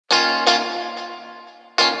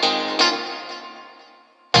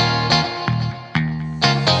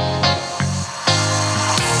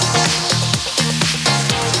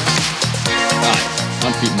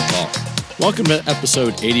Welcome to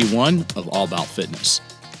episode 81 of All About Fitness.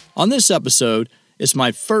 On this episode, it's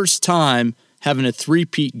my first time having a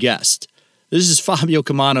three-peat guest. This is Fabio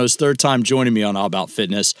Comana's third time joining me on All About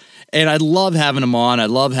Fitness, and I love having him on. I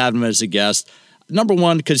love having him as a guest. Number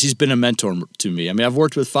one, because he's been a mentor to me. I mean, I've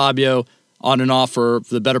worked with Fabio on and off for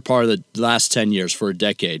the better part of the last 10 years, for a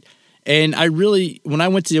decade. And when I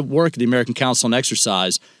went to work at the American Council on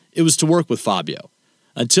Exercise, it was to work with Fabio.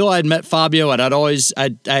 Until I had met Fabio,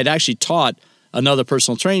 I'd actually taught another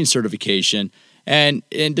personal training certification. And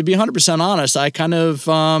to be 100% honest, I kind of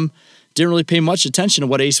didn't really pay much attention to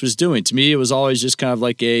what ACE was doing. To me, it was always just kind of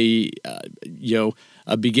like a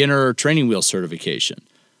beginner training wheel certification.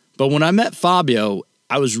 But when I met Fabio,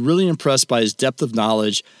 I was really impressed by his depth of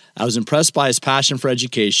knowledge. I was impressed by his passion for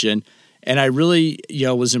education. And I really,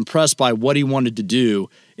 was impressed by what he wanted to do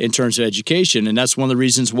in terms of education. And that's one of the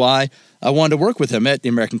reasons why I wanted to work with him at the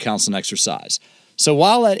American Council on Exercise. So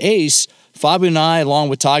while at ACE, Fabio and I, along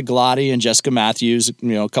with Todd Galati and Jessica Matthews,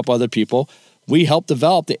 a couple other people, we helped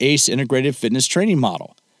develop the ACE Integrated Fitness Training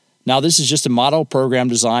Model. Now, this is just a model program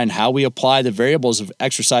design, how we apply the variables of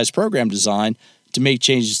exercise program design to make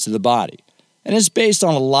changes to the body. And it's based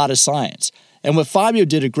on a lot of science. And what Fabio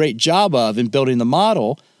did a great job of in building the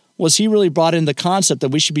model was he really brought in the concept that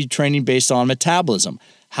we should be training based on metabolism,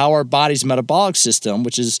 how our body's metabolic system,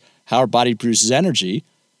 which is how our body produces energy,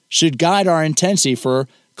 should guide our intensity for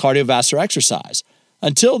cardiovascular exercise.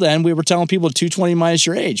 Until then, we were telling people 220 minus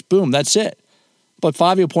your age. Boom, that's it. But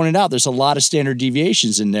Fabio pointed out there's a lot of standard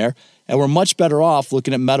deviations in there, and we're much better off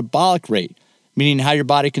looking at metabolic rate, meaning how your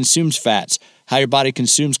body consumes fats, how your body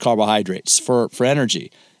consumes carbohydrates for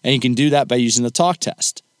energy. And you can do that by using the talk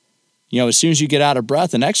test. As soon as you get out of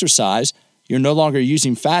breath and exercise, you're no longer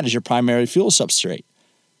using fat as your primary fuel substrate.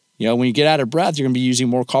 When you get out of breath, you're going to be using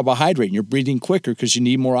more carbohydrate and you're breathing quicker because you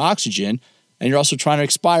need more oxygen and you're also trying to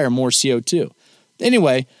expire more CO2.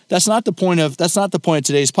 Anyway, that's not the point of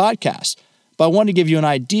today's podcast. But I wanted to give you an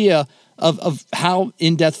idea of how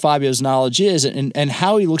in-depth Fabio's knowledge is and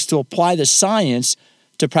how he looks to apply the science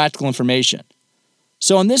to practical information.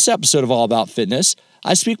 So on this episode of All About Fitness,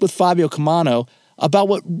 I speak with Fabio Comana about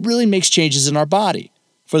what really makes changes in our body.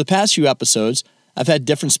 For the past few episodes, I've had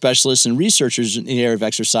different specialists and researchers in the area of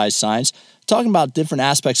exercise science talking about different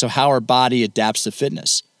aspects of how our body adapts to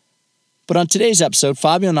fitness. But on today's episode,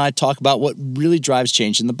 Fabio and I talk about what really drives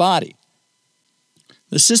change in the body.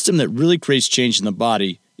 The system that really creates change in the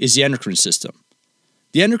body is the endocrine system.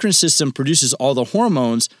 The endocrine system produces all the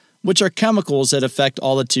hormones, which are chemicals that affect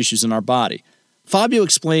all the tissues in our body. Fabio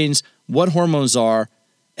explains what hormones are,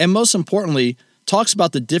 and most importantly, talks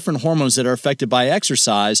about the different hormones that are affected by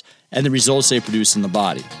exercise and the results they produce in the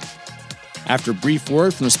body. After a brief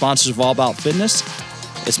word from the sponsors of All About Fitness,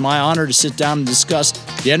 it's my honor to sit down and discuss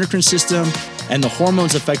the endocrine system and the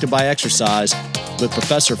hormones affected by exercise with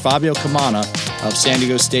Professor Fabio Comana of San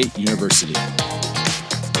Diego State University.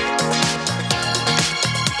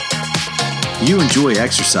 You enjoy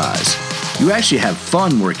exercise. You actually have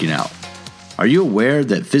fun working out. Are you aware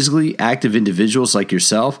that physically active individuals like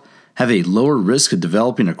yourself have a lower risk of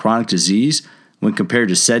developing a chronic disease when compared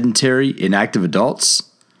to sedentary, inactive adults?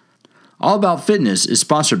 All About Fitness is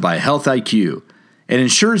sponsored by Health IQ, an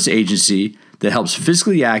insurance agency that helps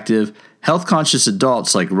physically active, health-conscious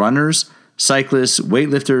adults like runners, cyclists,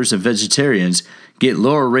 weightlifters, and vegetarians get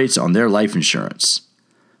lower rates on their life insurance.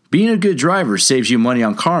 Being a good driver saves you money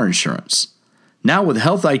on car insurance. Now with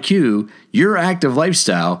Health IQ, your active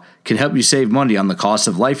lifestyle can help you save money on the cost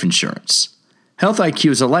of life insurance. Health IQ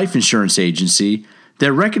is a life insurance agency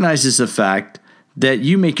that recognizes the fact that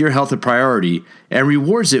you make your health a priority and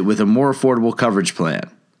rewards it with a more affordable coverage plan.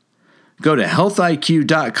 Go to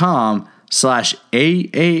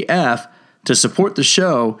healthiq.com/AAF to support the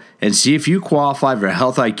show and see if you qualify for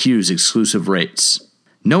Health IQ's exclusive rates.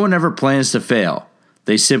 No one ever plans to fail.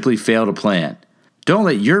 They simply fail to plan. Don't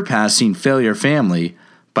let your past scene fail your family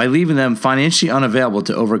by leaving them financially unavailable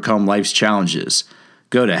to overcome life's challenges.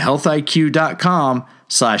 Go to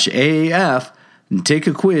healthiq.com/AAF and take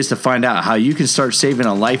a quiz to find out how you can start saving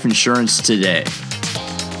on life insurance today.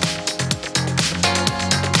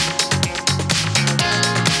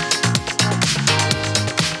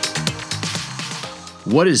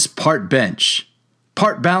 What is part bench,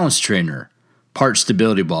 part balance trainer, part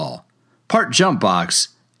stability ball, part jump box,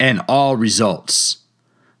 and all results?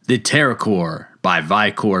 The TerraCore by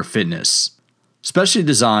Vicor Fitness. Specially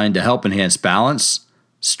designed to help enhance balance,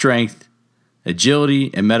 strength,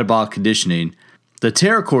 agility, and metabolic conditioning, the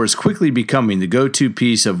TerraCore is quickly becoming the go-to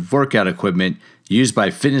piece of workout equipment used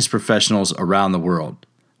by fitness professionals around the world.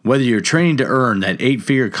 Whether you're training to earn that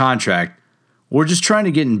 8-figure contract or just trying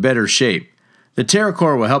to get in better shape, The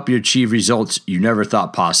TerraCore will help you achieve results you never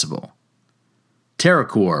thought possible.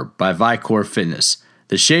 TerraCore by Vicor Fitness,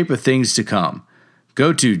 the shape of things to come.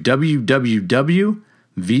 Go to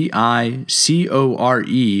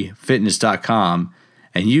www.vicorefitness.com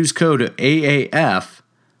and use code AAF,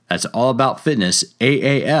 that's all about fitness,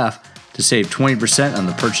 AAF, to save 20% on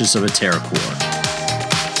the purchase of a TerraCore.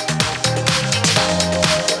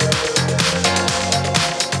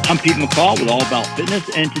 I'm Pete McCall with All About Fitness,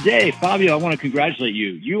 and today, Fabio, I want to congratulate you.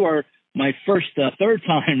 You are my third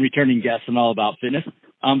time returning guest on All About Fitness,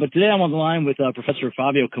 but today I'm on the line with Professor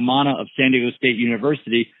Fabio Comana of San Diego State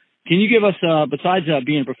University. Can you give us, besides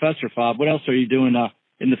being a professor, Fab, what else are you doing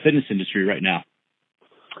in the fitness industry right now?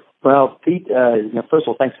 Well, Pete, first of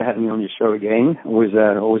all, thanks for having me on your show again. Always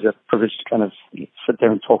a privilege to kind of sit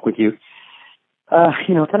there and talk with you. I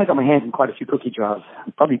kind of got my hands in quite a few cookie jars,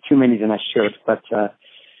 probably too many than I should, but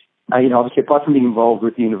obviously, apart from being involved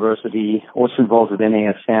with the university, also involved with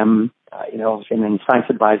NASM, obviously, and then science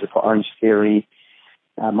advisor for Orange Theory,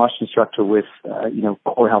 martial instructor with,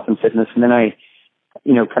 Core Health and Fitness. And then I,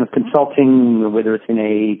 kind of consulting, whether it's in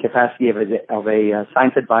a capacity of a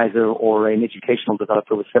science advisor or an educational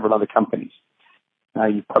developer with several other companies.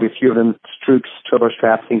 You've probably a few of them, Strooks, Turbo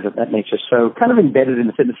Strap, things of that nature. So kind of embedded in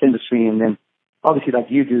the fitness industry. And then obviously, like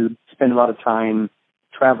you do, spend a lot of time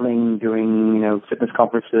traveling, doing, fitness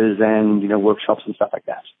conferences and, workshops and stuff like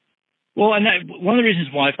that. Well, and one of the reasons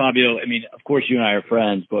why, Fabio, of course, you and I are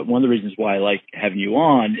friends, but one of the reasons why I like having you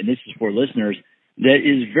on, and this is for listeners, that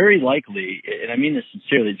is very likely, and I mean this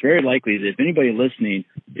sincerely, it's very likely that if anybody listening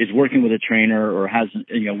is working with a trainer or has,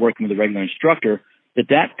 working with a regular instructor,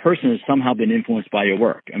 that person has somehow been influenced by your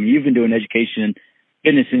work. You've been doing education,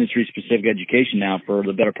 fitness industry specific education now for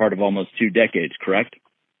the better part of almost 2 decades, correct?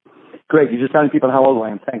 Great. You're just telling people how old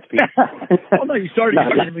I am. Thanks, Pete. Well, no, you started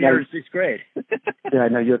when you were in 6th grade. Yeah,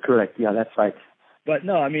 no, you're correct. Yeah, that's right. But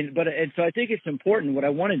no, and so I think it's important. What I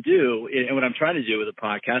want to do, and what I'm trying to do with the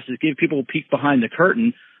podcast, is give people a peek behind the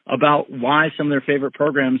curtain about why some of their favorite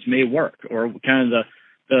programs may work, or kind of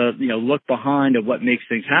the look behind of what makes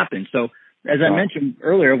things happen. So, as I mentioned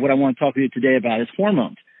earlier, what I want to talk to you today about is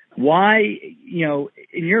hormones. Why, in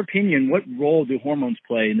your opinion, what role do hormones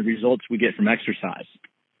play in the results we get from exercise?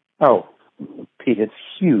 Oh, Pete, it's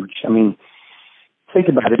huge. Think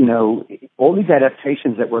about it. All these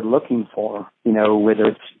adaptations that we're looking for, whether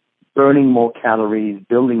it's burning more calories,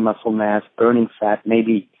 building muscle mass, burning fat,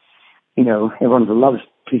 maybe, everyone loves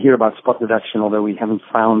to hear about spot reduction, although we haven't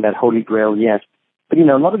found that holy grail yet. But,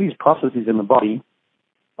 a lot of these processes in the body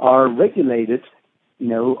are regulated,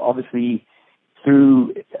 obviously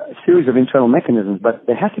through a series of internal mechanisms, but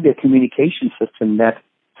there has to be a communication system that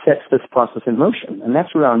sets this process in motion. And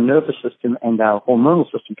that's where our nervous system and our hormonal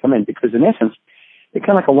system come in, because in essence, they're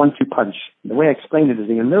kind of like a 1-2 punch. The way I explain it is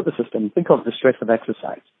in your nervous system, think of the stress of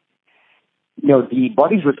exercise. The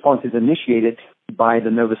body's response is initiated by the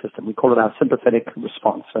nervous system. We call it our sympathetic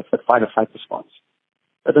response. So it's a fight or flight response.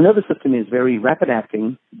 But the nervous system is very rapid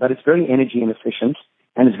acting, but it's very energy inefficient,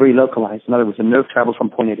 and it's very localized. In other words, the nerve travels from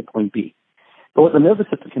point A to point B. But what the nervous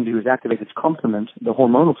system can do is activate its complement, the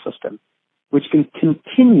hormonal system, which can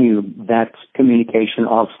continue that communication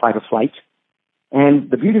of fight or flight. And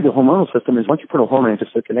the beauty of the hormonal system is once you put a hormone into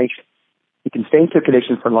circulation, it can stay in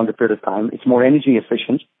circulation for a longer period of time. It's more energy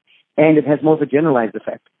efficient, and it has more of a generalized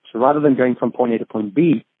effect. So rather than going from point A to point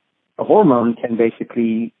B, a hormone can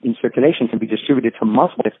basically, in circulation, can be distributed to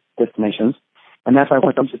multiple destinations. And that's why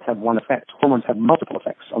hormones don't just have one effect. Hormones have multiple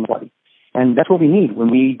effects on the body. And that's what we need when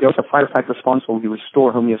we go to fight or flight response, or we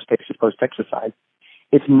restore homeostasis post-exercise.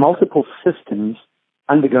 It's multiple systems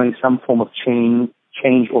undergoing some form of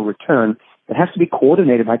change or return that has to be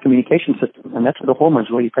coordinated by communication system, and that's where the hormones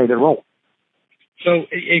really play their role. So,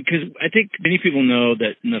 because I think many people know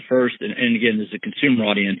that in the first, and again, this is a consumer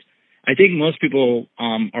audience, I think most people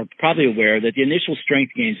are probably aware that the initial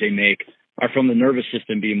strength gains they make are from the nervous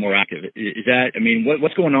system being more active. Is that,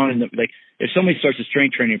 what's going on if somebody starts a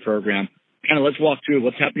strength training program, kind of let's walk through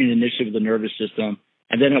what's happening initially with the nervous system.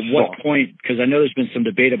 And then at what point, because I know there's been some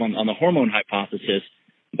debate on the hormone hypothesis,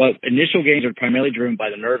 but initial gains are primarily driven by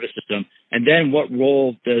the nervous system. And then what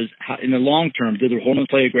role in the long term, do the hormones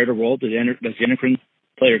play a greater role? Does the endocrine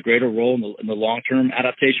play a greater role in the long-term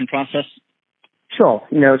adaptation process? Sure.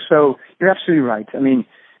 So you're absolutely right.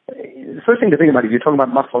 The first thing to think about, if you're talking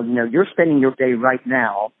about muscle, you're spending your day right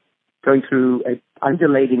now going through an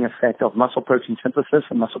undulating effect of muscle protein synthesis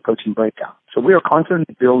and muscle protein breakdown. So we are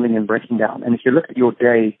constantly building and breaking down. And if you look at your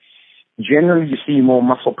day, generally you see more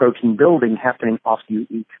muscle protein building happening after you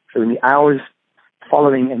eat. So in the hours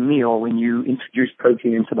following a meal, when you introduce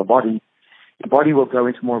protein into the body will go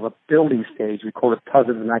into more of a building stage. We call it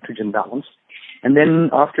positive nitrogen balance. And then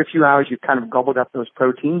after a few hours, you've kind of gobbled up those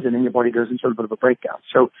proteins, and then your body goes into a little bit of a breakdown.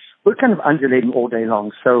 So we're kind of undulating all day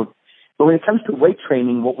long. So, but when it comes to weight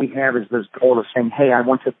training, what we have is this goal of saying, hey, I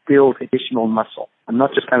want to build additional muscle. I'm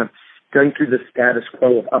not just kind of going through the status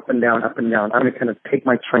quo of up and down, up and down. I'm going to kind of take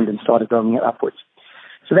my trend and start building it upwards.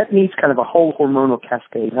 So that needs kind of a whole hormonal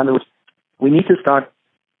cascade. In other words, we need to start,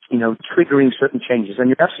 triggering certain changes. And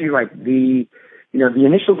you're absolutely right. The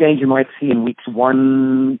initial gains you might see in weeks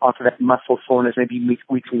 1 after that muscle soreness, maybe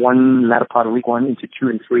week 1, latter part of week 1 into 2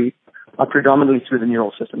 and 3, are predominantly through the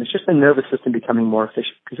neural system. It's just the nervous system becoming more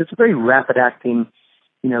efficient because it's a very rapid acting,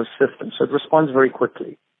 system. So it responds very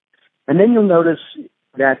quickly. And then you'll notice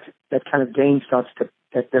that kind of gain starts to,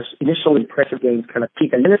 that this initial impressive gains kind of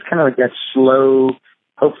peak. And then it's kind of like that slow,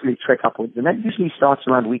 hopefully trek upwards. And that usually starts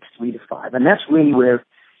around weeks 3 to 5. And that's really where,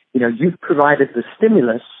 you've provided the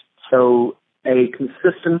stimulus. So a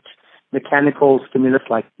consistent mechanical stimulus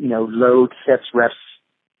like, load, sets, reps,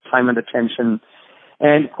 time under tension.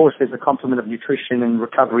 And of course, there's a complement of nutrition and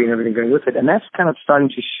recovery and everything going with it. And that's kind of starting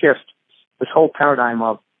to shift this whole paradigm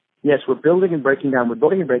of, yes, we're building and breaking down,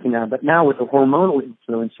 but now with the hormonal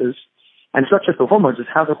influences, and it's not just the hormones, it's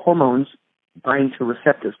how the hormones bind to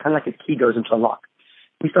receptors, kind of like a key goes into a lock.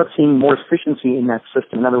 We start seeing more efficiency in that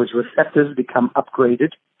system. In other words, receptors become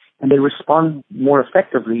upgraded, and they respond more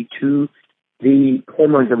effectively to the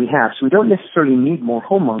hormones that we have. So we don't necessarily need more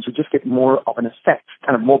hormones. We just get more of an effect,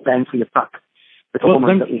 kind of more bang for your buck with the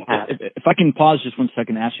hormones that we have. If I can pause just 1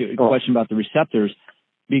 second and ask you a question about the receptors,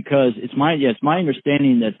 because it's my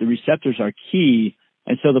understanding that the receptors are key.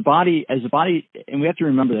 And so the body, and we have to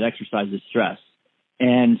remember that exercise is stress.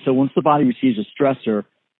 And so once the body receives a stressor,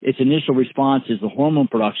 its initial response is the hormone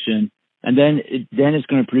production, and then it's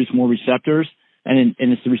going to produce more receptors. And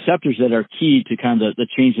it's the receptors that are key to kind of the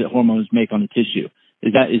change that hormones make on the tissue.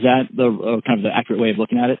 Is that the kind of the accurate way of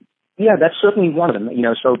looking at it? Yeah, that's certainly one of them.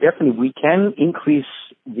 So definitely we can increase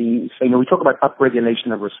we talk about upregulation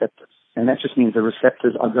of receptors, and that just means the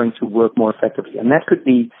receptors are going to work more effectively. And that could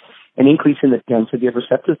be an increase in the density of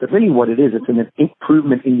receptors, but really what it is, it's an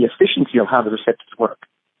improvement in the efficiency of how the receptors work.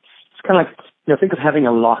 It's kind of like, think of having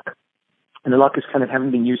a lock, and the lock is kind of haven't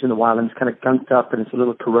been used in a while, and it's kind of gunked up, and it's a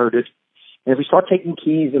little corroded. And if we start taking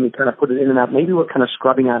keys and we kind of put it in and out, maybe we're kind of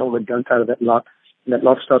scrubbing out all the gunk out of that lock, and that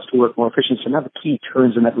lock starts to work more efficiently. So now the key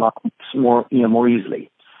turns in that lock more easily.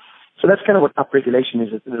 So that's kind of what upregulation is.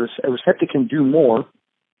 A receptor can do more,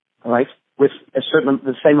 all right, with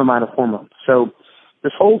the same amount of hormone. So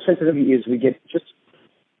this whole sensitivity is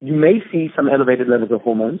you may see some elevated levels of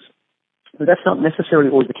hormones, but that's not necessarily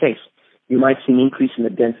always the case. You might see an increase in the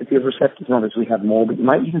density of receptors, not as we have more, but you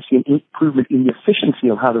might even see an improvement in the efficiency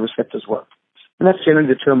of how the receptors work. And that's generally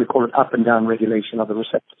the term we call it up and down regulation of the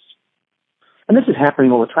receptors. And this is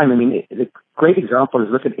happening all the time. I mean, a great example is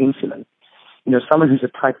look at insulin. Someone who's a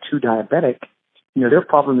type 2 diabetic, their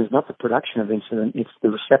problem is not the production of insulin, it's the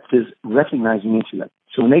receptors recognizing insulin.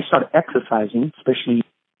 So when they start exercising, especially,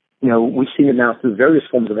 we've seen it now through various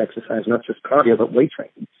forms of exercise, not just cardio, but weight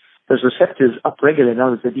training. Those receptors upregulate. In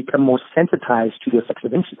other words, they become more sensitized to the effects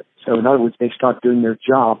of insulin. So in other words, they start doing their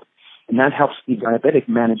job, and that helps the diabetic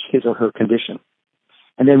manage his or her condition.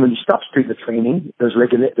 And then when you stop the training, those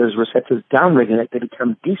receptors downregulate, they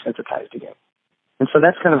become desensitized again. And so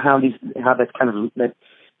that's kind of how that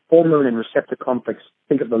hormone and receptor complex,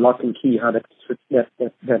 think of the lock and key, how that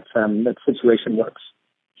situation works.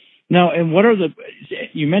 Now, and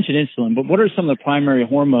you mentioned insulin, but what are some of the primary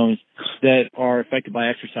hormones that are affected by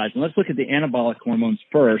exercise? And let's look at the anabolic hormones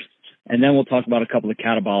first, and then we'll talk about a couple of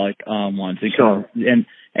catabolic ones. Sure. And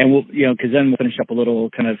we'll, because then we'll finish up a little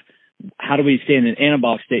kind of how do we stay in an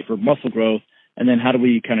anabolic state for muscle growth, and then how do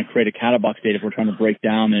we kind of create a catabolic state if we're trying to break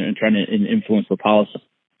down and trying to influence lipolysis?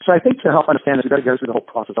 So I think to help understand this, we've got to go through the whole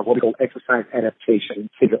process of what we call exercise adaptation,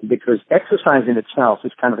 because exercise in itself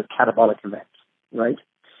is kind of a catabolic event, right?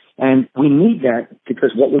 And we need that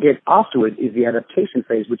because what we get afterward is the adaptation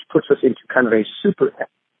phase, which puts us into kind of a super,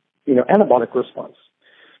 anabolic response.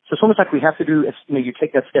 So it's almost like we have to do, you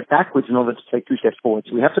take that step backwards in order to take 2 steps forward.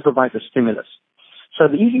 So we have to provide the stimulus. So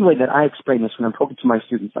the easy way that I explain this when I'm talking to my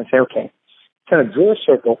students, I say, okay, kind of draw a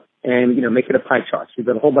circle and, make it a pie chart. So you've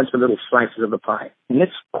got a whole bunch of little slices of the pie. And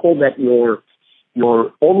let's call that your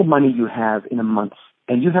all the money you have in a month.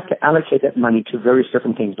 And you have to allocate that money to various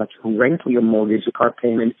different things, like your rent or your mortgage, your car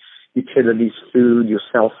payment, utilities, food, your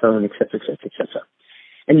cell phone, et cetera, et cetera, et cetera.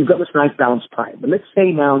 And you've got this nice balanced pie. But let's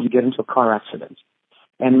say now you get into a car accident.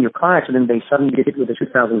 And in your car accident, they suddenly get hit with a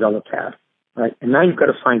 $2,000 tab, right? And now you've got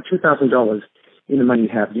to find $2,000 in the money you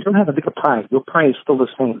have. You don't have a bigger pie. Your pie is still the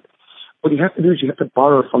same. What you have to do is you have to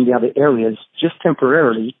borrow from the other areas just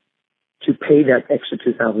temporarily to pay that extra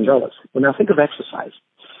 $2,000. Well, now think of exercise.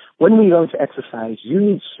 When we go into exercise, you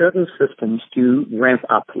need certain systems to ramp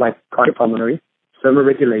up, like cardiopulmonary,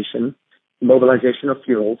 thermoregulation, mobilization of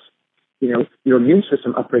fuels. Your immune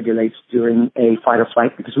system upregulates during a fight or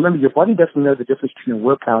flight, because remember, your body doesn't know the difference between a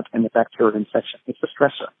workout and a bacterial infection. It's a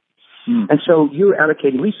stressor. And so you're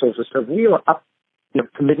allocating resources. So if we are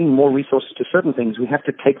committing more resources to certain things, we have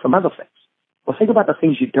to take from other things. Well, think about the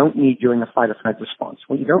things you don't need during a fight or flight response.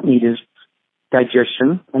 What you don't need is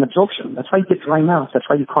digestion and absorption. That's why you get dry mouth. That's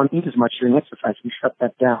why you can't eat as much during exercise. We shut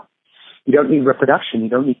that down. You don't need reproduction. You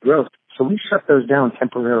don't need growth. So we shut those down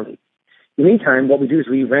temporarily. In the meantime, what we do is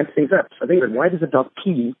we ramp things up. So David, why does a dog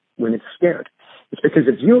pee when it's scared? It's because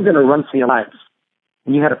if you're going to run for your life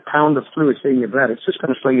and you had a pound of fluid sitting in your bladder, it's just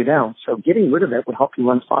going to slow you down. So getting rid of that would help you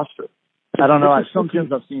run faster. I don't know. Some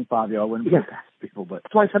gyms I've seen, Fabio, I wouldn't be people, but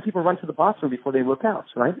that's why some people run to the bathroom before they work out,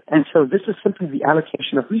 right? And so this is simply the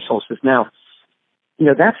allocation of resources. Now,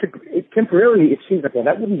 temporarily it seems like, well,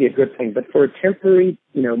 that wouldn't be a good thing, but for a temporary,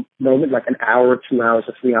 moment, like an hour, 2 hours,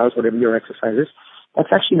 or 3 hours, whatever your exercise is, that's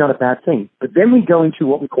actually not a bad thing. But then we go into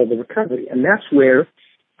what we call the recovery, and that's where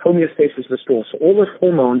homeostasis restores. So all those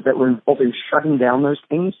hormones that were involved in shutting down those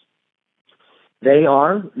things, they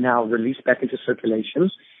are now released back into circulation.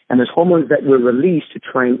 And there's hormones that were released to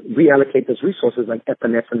try and reallocate those resources, like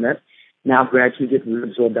epinephrine, now gradually get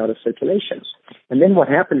reabsorbed out of circulation. And then what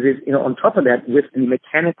happens is, on top of that, with the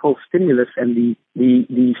mechanical stimulus and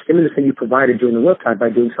the stimulus that you provided during the workout by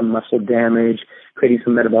doing some muscle damage, creating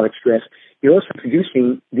some metabolic stress, you're also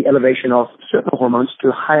producing the elevation of certain hormones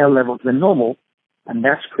to higher levels than normal, and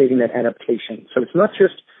that's creating that adaptation. So it's not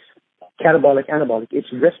just catabolic, anabolic,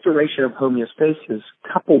 it's restoration of homeostasis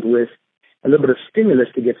coupled with a little bit of stimulus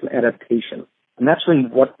to get some adaptation. And that's really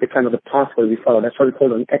what the pathway we follow. That's what we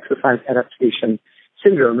call an exercise adaptation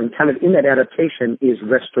syndrome. And kind of in that adaptation is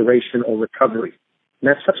restoration or recovery. And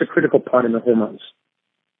that's such a critical part in the hormones.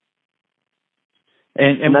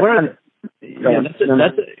 And what are,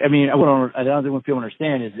 I don't think what people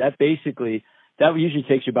understand is that basically, that usually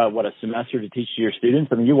takes you about, a semester to teach to your students?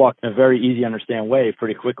 I mean, you walk in a very easy to understand way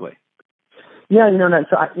pretty quickly. Yeah,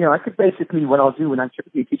 so I could basically, what I'll do when I'm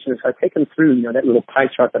typically teaching this, I take them through, that little pie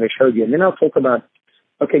chart that I showed you, and then I'll talk about,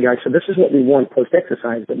 okay, guys, so this is what we want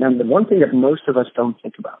post-exercise, but now the one thing that most of us don't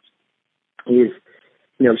think about is,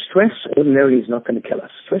 stress ordinarily is not going to kill us.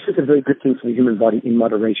 Stress is a very good thing for the human body in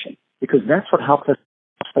moderation, because that's what helps us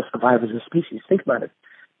survive as a species. Think about it.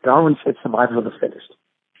 Darwin said survival of the fittest.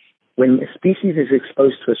 When a species is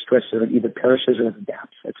exposed to a stressor, it either perishes or it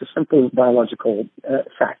adapts. It's a simple biological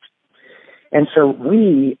fact. And so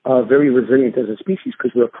we are very resilient as a species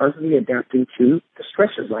because we're constantly adapting to the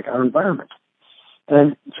stressors like our environment.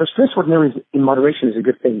 And so stress ordinarily in moderation is a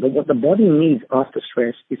good thing. But what the body needs after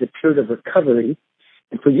stress is a period of recovery.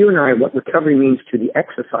 And for you and I, what recovery means to the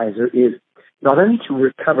exerciser is not only to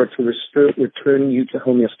recover, to return you to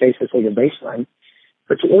homeostasis or your baseline,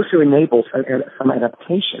 but to also enable some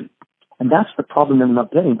adaptation. And that's the problem that I'm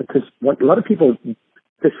not getting, because what a lot of people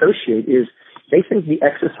dissociate is they think the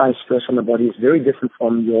exercise stress on the body is very different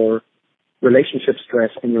from your relationship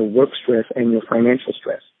stress and your work stress and your financial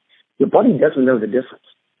stress. Your body doesn't know the difference.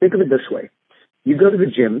 Think of it this way. You go to the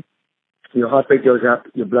gym, your heart rate goes up,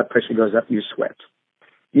 your blood pressure goes up, you sweat.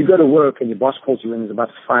 You go to work and your boss calls you in and is about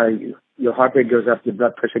to fire you. Your heart rate goes up, your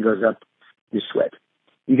blood pressure goes up, you sweat.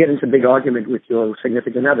 You get into a big argument with your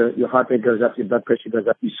significant other, your heart rate goes up, your blood pressure goes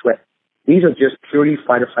up, you sweat. These are just purely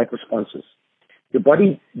fight or flight responses. Your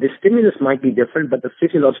body, the stimulus might be different, but the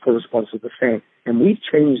physiological response is the same. And we've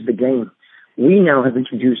changed the game. We now have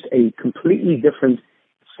introduced a completely different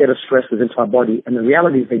set of stresses into our body, and the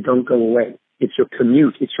reality is they don't go away. It's your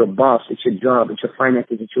commute, it's your boss, it's your job, it's your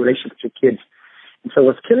finances, it's your relationship with your kids. And so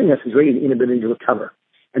what's killing us is really the inability to recover.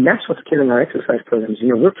 And that's what's killing our exercise programs.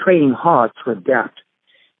 We're training hard to adapt.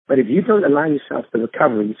 But if you don't allow yourself the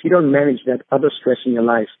recovery, if you don't manage that other stress in your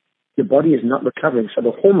life, your body is not recovering, so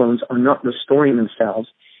the hormones are not restoring themselves,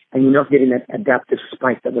 and you're not getting that adaptive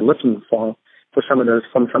spike that we're looking for from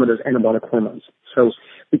some of those anabolic hormones. So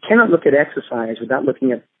we cannot look at exercise without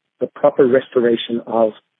looking at the proper restoration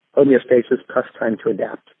of homeostasis plus time to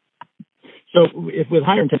adapt. So if with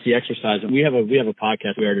higher intensity exercise, and we have a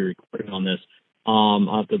podcast we already recorded on this.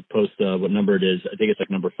 I'll have to post what number it is. I think it's like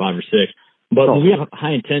number 5 or 6. But when we have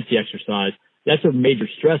high intensity exercise, that's a major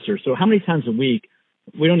stressor. So how many times a week?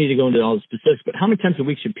 We don't need to go into all the specifics, but how many times a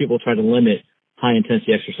week should people try to limit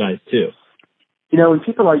high-intensity exercise to? When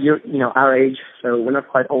people are our age, so we're not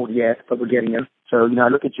quite old yet, but we're getting there. So, I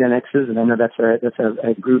look at Gen Xers, and I know that's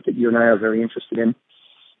a group that you and I are very interested in.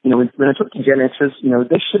 When I talk to Gen Xers,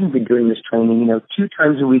 they shouldn't be doing this training, 2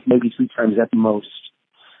 times a week, maybe 3 times at most.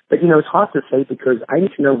 But, it's hard to say because I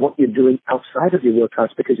need to know what you're doing outside of your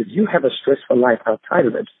workouts, because if you have a stressful life outside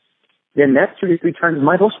of it, then that 2 to 3 times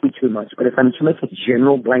might also be too much. But if I'm to make a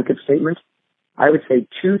general blanket statement, I would say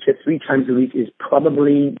 2 to 3 times a week is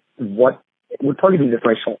probably would probably be the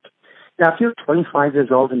threshold. Now, if you're 25 years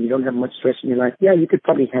old and you don't have much stress in your life, yeah, you could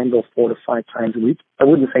probably handle 4 to 5 times a week. I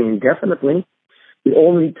wouldn't say indefinitely. We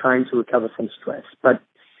all need time to recover from stress. But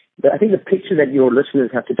I think the picture that your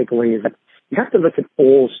listeners have to take away is that you have to look at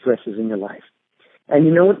all stresses in your life. And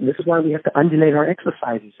you know what? This is why we have to undulate our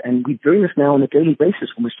exercises. And we're doing this now on a daily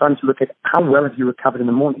basis when we're starting to look at how well have you recovered in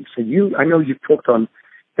the morning. So I know you've talked on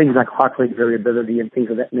things like heart rate variability and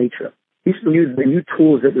things of that nature. These are the new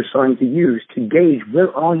tools that we're starting to use to gauge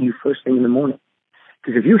where are you first thing in the morning.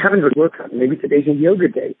 Because if you haven't done a workout, maybe today's a yoga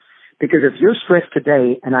day. Because if you're stressed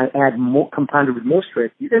today and I add more compounded with more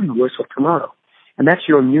stress, you're going to be worse off tomorrow. And that's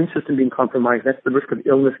your immune system being compromised. That's the risk of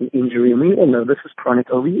illness and injury. And we all know this is chronic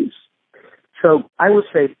overuse. So I would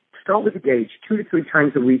say start with a gauge. 2 to 3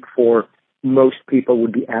 times a week for most people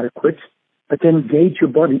would be adequate. But then gauge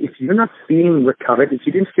your body. If you're not feeling recovered, if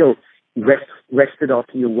you didn't feel rested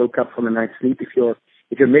after you woke up from a night's sleep, if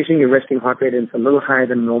you're measuring your resting heart rate and it's a little higher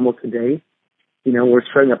than normal today, or it's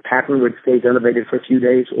showing a pattern where it stays elevated for a few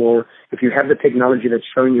days, or if you have the technology that's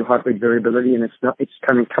showing you heart rate variability and it's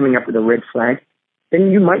coming up with a red flag,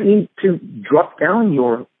 then you might need to drop down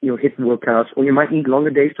your HIIT workouts, or you might need longer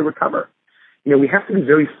days to recover. We have to be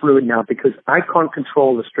very fluid now because I can't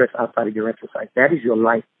control the stress outside of your exercise. That is your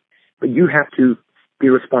life. But you have to be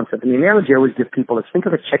responsive. And the analogy I always give people is think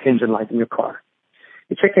of a check engine light in your car.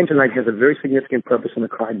 The check engine light has a very significant purpose in the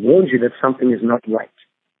car. It warns you that something is not right.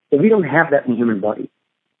 But we don't have that in the human body.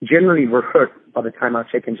 Generally, we're hurt by the time our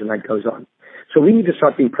check engine light goes on. So we need to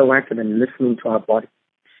start being proactive and listening to our body.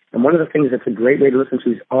 And one of the things that's a great way to listen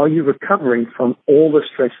to is, are you recovering from all the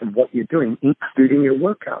stress of what you're doing, including your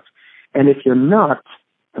workouts? And if you're not,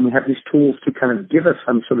 and we have these tools to kind of give us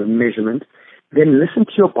some sort of measurement, then listen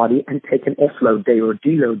to your body and take an offload day or a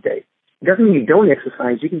deload day. It doesn't mean you don't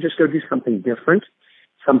exercise. You can just go do something different,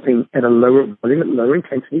 something at a lower volume, at lower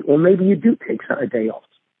intensity, or maybe you do take a day off.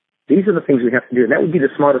 These are the things we have to do, and that would be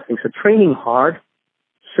the smartest thing. So training hard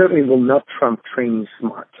certainly will not trump training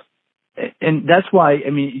smart. And that's why,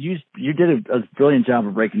 you did a brilliant job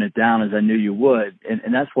of breaking it down, as I knew you would.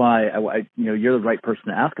 And that's why, you're the right person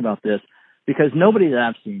to ask about this, because nobody that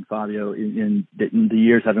I've seen, Fabio, in the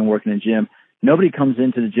years I've been working in the gym, nobody comes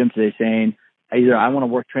into the gym today saying, either I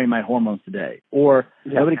want to train my hormones today, or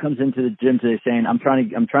nobody comes into the gym today saying, I'm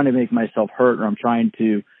trying to make myself hurt, or I'm trying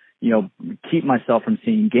to, keep myself from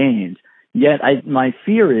seeing gains. Yet my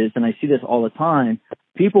fear is, and I see this all the time,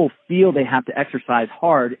 people feel they have to exercise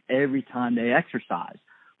hard every time they exercise,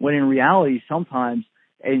 when in reality, sometimes,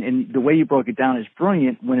 and the way you broke it down is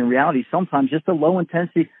brilliant, when in reality, sometimes just a low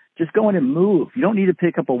intensity, just go in and move. You don't need to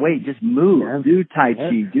pick up a weight, just move. Yeah. Do Tai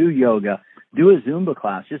Chi, do yoga, do a Zumba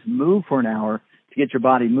class, just move for an hour to get your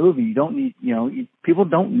body moving. You don't need, people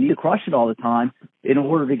don't need to crush it all the time in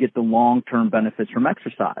order to get the long-term benefits from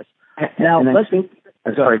exercise. Now,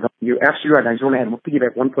 you're absolutely right. I just want to add, we'll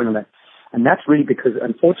piggyback one point on that. And that's really because,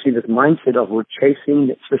 unfortunately, this mindset of we're chasing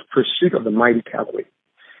this pursuit of the mighty calorie.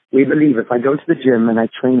 We believe if I go to the gym and I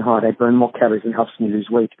train hard, I burn more calories and helps me lose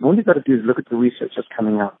weight. All you've got to do is look at the research that's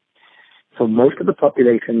coming out. For most of the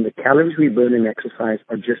population, the calories we burn in exercise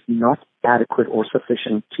are just not adequate or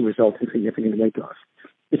sufficient to result in significant weight loss.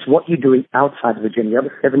 It's what you're doing outside of the gym. The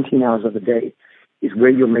other 17 hours of the day is where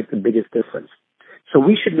you'll make the biggest difference. So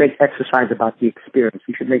we should make exercise about the experience.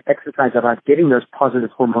 We should make exercise about getting those positive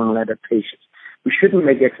hormonal adaptations. We shouldn't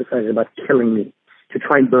make exercise about killing me to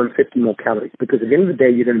try and burn 50 more calories, because at the end of the day,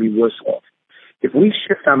 you're going to be worse off. If we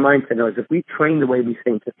shift our mindset, or if we train the way we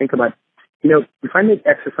think, to think about, if I make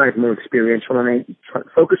exercise more experiential and I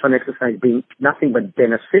focus on exercise being nothing but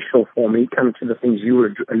beneficial for me, coming to the things you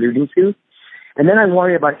were alluding to, and then I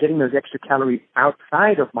worry about getting those extra calories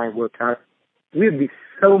outside of my workout, we would be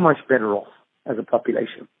so much better off as a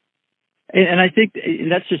population. And I think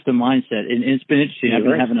that's just the mindset. And it's been interesting. I've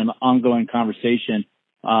been having an ongoing conversation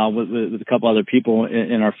with a couple other people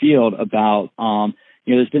in our field about,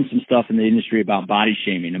 there's been some stuff in the industry about body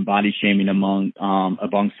shaming among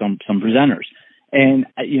some presenters. And,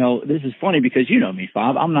 this is funny because you know me,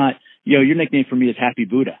 Fab. I'm not, your nickname for me is Happy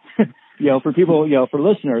Buddha. For people, for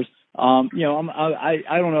listeners, I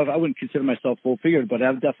don't know if I wouldn't consider myself full figured, but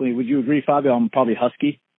I definitely, would you agree, Fabio? I'm probably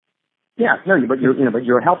husky. Yeah, no, but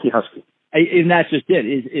you're a healthy husky. And that's just it.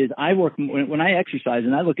 Is I work when I exercise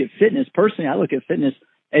and I look at fitness. Personally, I look at fitness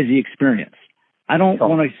as the experience. I don't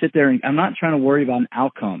want to sit there and I'm not trying to worry about an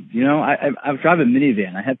outcome. I drive a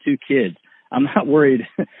minivan. I have 2 kids. I'm not worried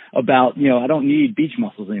about, I don't need beach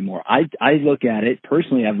muscles anymore. I look at it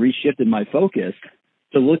personally. I've reshifted my focus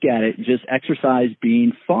to look at it just exercise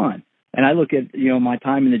being fun. And I look at, my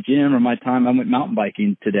time in the gym or my time, I went mountain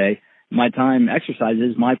biking today. My time exercise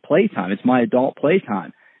is my playtime. It's my adult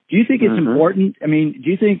playtime. Do you think it's important? I mean,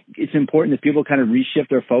 do you think it's important that people kind of reshift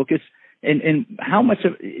their focus? And how much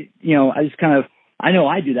of, I know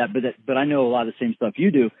I do that, but I know a lot of the same stuff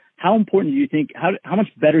you do. How important do you think, how much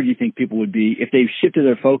better do you think people would be if they shifted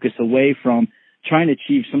their focus away from trying to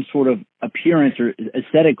achieve some sort of appearance or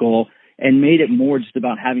aesthetic goal and made it more just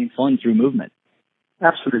about having fun through movement?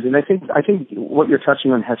 Absolutely. And I think what you're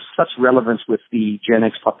touching on has such relevance with the Gen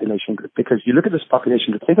X population group, because you look at this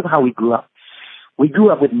population group, think of how we grew up. We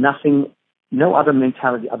grew up with no other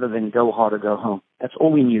mentality other than go hard or go home. That's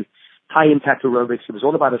all we knew. High impact aerobics. It was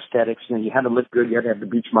all about aesthetics. You had to look good. You had to have the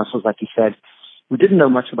beach muscles, like you said. We didn't know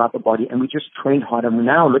much about the body, and we just trained hard. And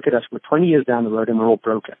now look at us. We're 20 years down the road, and we're all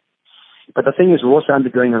broken. But the thing is, we're also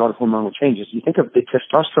undergoing a lot of hormonal changes. You think of the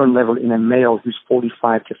testosterone level in a male who's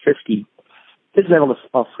 45 to 50. His level of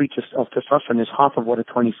testosterone is half of what a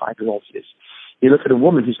 25-year-old is. You look at a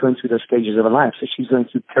woman who's going through those stages of her life. So she's going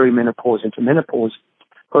through perimenopause into menopause.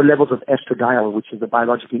 Her levels of estradiol, which is the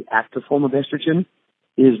biologically active form of estrogen,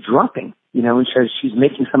 is dropping. And so she's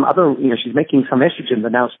making some she's making some estrogen,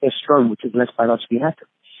 but now it's estrone, which is less biologically active.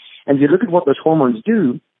 And if you look at what those hormones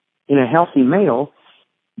do in a healthy male,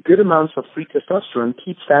 good amounts of free testosterone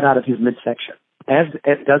keeps fat out of his midsection, as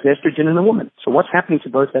does estrogen in a woman. So what's happening to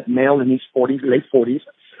both that male in his 40s, late 40s,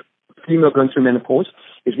 female going through menopause,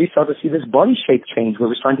 is we start to see this body shape change where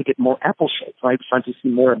we're starting to get more apple shape, right? We're starting to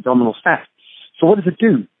see more abdominal fat. So what does it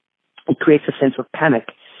do? It creates a sense of panic.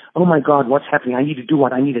 Oh my God, what's happening? I need to do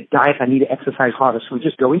what? I need to diet. I need to exercise harder. So we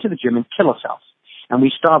just go into the gym and kill ourselves. And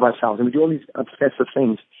we starve ourselves. And we do all these obsessive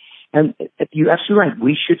things. And you're absolutely right.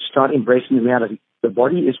 We should start embracing the reality. The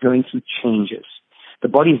body is going through changes. The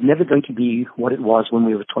body is never going to be what it was when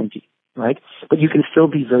we were 20, right? But you can still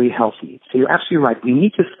be very healthy. So you're absolutely right. We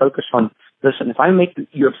need to focus on, listen, if I make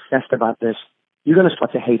you obsessed about this, you're going to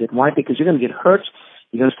start to hate it. Why? Because you're going to get hurt.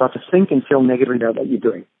 You're going to start to think and feel negatively about what you're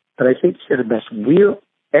doing. But I think you said it best.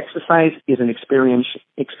 Exercise is an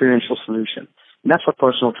experiential solution. And that's what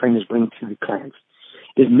personal trainers bring to the clients,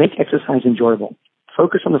 is make exercise enjoyable.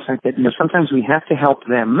 Focus on the fact that, sometimes we have to help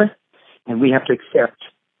them and we have to accept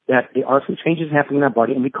that there are some changes happening in our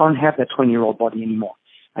body and we can't have that 20-year-old body anymore.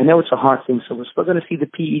 I know it's a hard thing, so we're still going to see the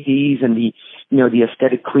PEDs and the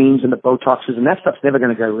aesthetic creams and the Botoxes, and that stuff's never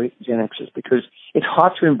going to go with Gen Xers because it's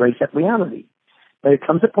hard to embrace that reality. But it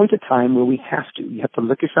comes a point of time where we have to. You have to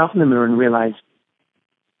look yourself in the mirror and realize,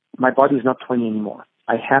 my body is not 20 anymore.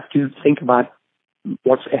 I have to think about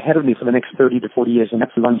what's ahead of me for the next 30 to 40 years, and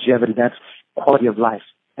that's longevity, that's quality of life.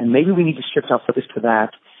 And maybe we need to shift our focus to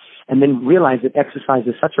that and then realize that exercise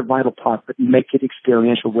is such a vital part, but make it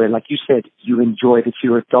experiential where, like you said, you enjoy it. It's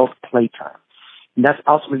your adult playtime. And that's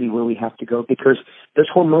ultimately where we have to go, because this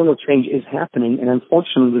hormonal change is happening, and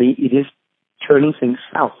unfortunately it is turning things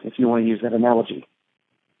south, if you want to use that analogy.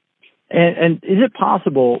 And is it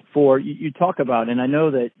possible for, you talk about, and I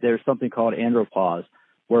know that there's something called andropause,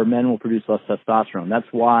 where men will produce less testosterone. That's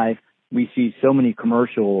why we see so many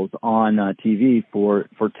commercials on TV for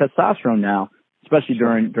testosterone now, especially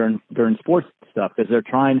during sports stuff, because they're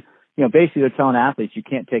trying, basically they're telling athletes you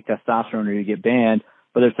can't take testosterone or you get banned,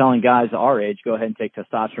 but they're telling guys our age, go ahead and take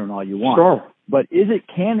testosterone all you want. Sure. But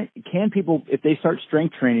can people, if they start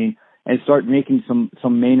strength training and start making some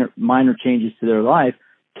minor changes to their life,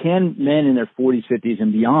 can men in their 40s, 50s,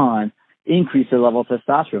 and beyond increase their level of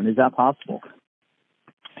testosterone? Is that possible?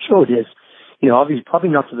 Sure it is. Obviously, probably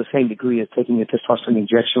not to the same degree as taking a testosterone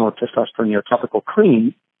injection or testosterone topical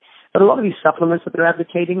cream, but a lot of these supplements that they're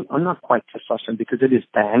advocating are not quite testosterone because it is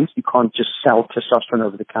banned. You can't just sell testosterone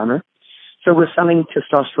over the counter. So we're selling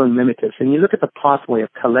testosterone mimickers. And you look at the pathway of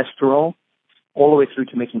cholesterol all the way through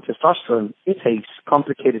to making testosterone, it's a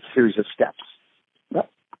complicated series of steps. Yep.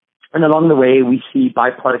 And along the way, we see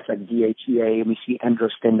byproducts like DHEA, and we see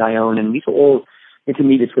androstenedione, and these are all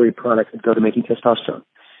intermediary products that go to making testosterone.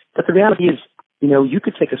 But the reality is, you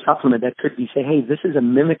could take a supplement that could be, say, hey, this is a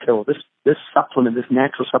mimicker, this supplement, this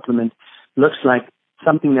natural supplement looks like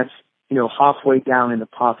something that's, halfway down in the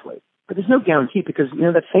pathway. But there's no guarantee because,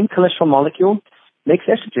 that same cholesterol molecule makes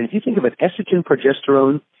estrogen. If you think of it, estrogen,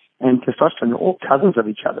 progesterone, and testosterone are all cousins of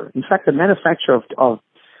each other. In fact, the manufacture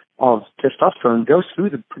of testosterone goes through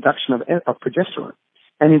the production of progesterone.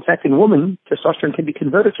 And in fact, in women, testosterone can be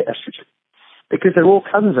converted to estrogen because they're all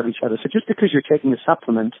cousins of each other. So just because you're taking a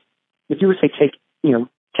supplement, if you would say take,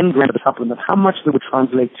 10 grams of a supplement, how much that would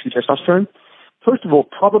translate to testosterone? First of all,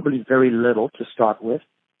 probably very little to start with,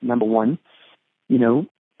 number one.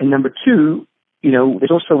 And number two,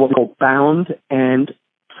 there's also what we call bound and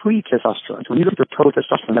free testosterone. So when you look at the total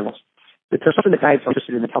testosterone levels, the testosterone that guys are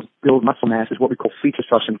interested in that helps build muscle mass is what we call free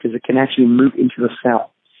testosterone because it can actually move into the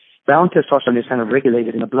cell. Bound testosterone is kind of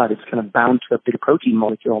regulated in the blood. It's kind of bound to a big protein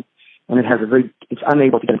molecule, and it's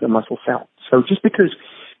unable to get into the muscle cell. So just because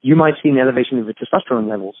you might see an elevation of the testosterone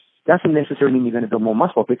levels doesn't necessarily mean you're going to build more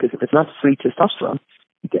muscle because if it's not free testosterone,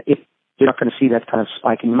 you're not going to see that kind of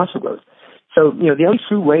spike in your muscle growth. So, the only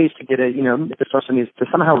true ways to get testosterone is to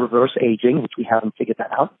somehow reverse aging, which we haven't figured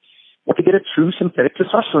that out, or to get a true synthetic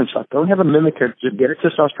testosterone shot. Don't have a mimicker, just get a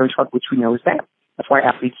testosterone shot, which we know is bad. That's why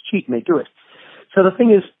athletes cheat and they do it. So the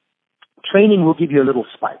thing is, training will give you a little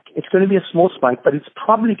spike. It's going to be a small spike, but it's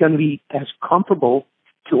probably going to be as comparable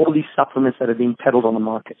to all these supplements that are being peddled on the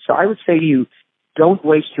market. So I would say to you, don't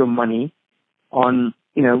waste your money on,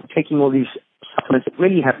 taking all these supplements that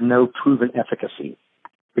really have no proven efficacy.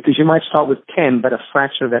 Because you might start with 10, but a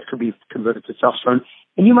fraction of that could be converted to testosterone,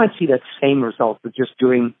 and you might see that same result with just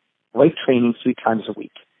doing weight training 3 times a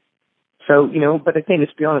week. So, but again,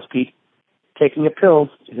 let's be honest, Pete, taking a pill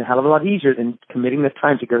is a hell of a lot easier than committing the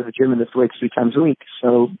time to go to the gym and lift weights 3 times a week.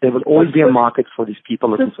 So there will always be a market for these people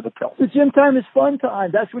looking for the pill. The gym time is fun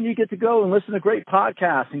time. That's when you get to go and listen to great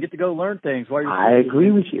podcasts and get to go learn things while you're. I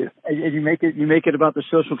agree with you. And you make it about the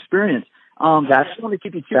social experience. I just want to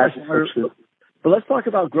keep you curious. But let's talk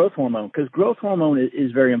about growth hormone, because growth hormone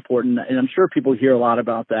is very important, and I'm sure people hear a lot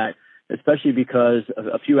about that, especially because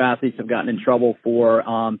a few athletes have gotten in trouble for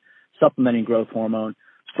supplementing growth hormone.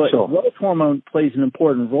 But sure. Growth hormone plays an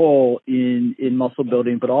important role in muscle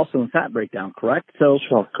building, but also in fat breakdown, correct? So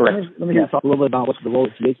sure, correct. Let me talk a little bit about what the role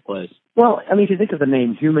of TH plays. Well, if you think of the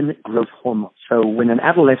name human growth hormone, so when an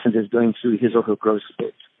adolescent is going through his or her growth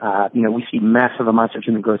spurt, we see massive amounts of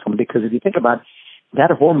human growth hormone because if you think about that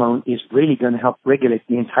hormone is really going to help regulate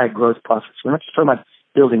the entire growth process. We're not just talking about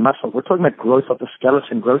building muscle. We're talking about growth of the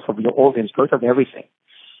skeleton, growth of your organs, growth of everything.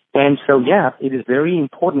 And so, it is very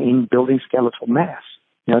important in building skeletal mass.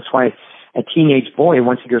 That's why a teenage boy,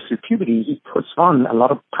 once he goes through puberty, he puts on a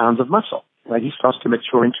lot of pounds of muscle, right? He starts to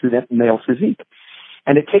mature into that male physique.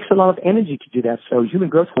 And it takes a lot of energy to do that. So human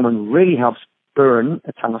growth hormone really helps burn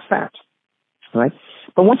a ton of fat, right?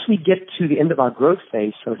 But once we get to the end of our growth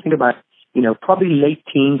phase, so think about probably late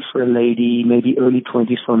teens for a lady, maybe early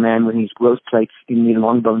 20s for a man when his growth plates in the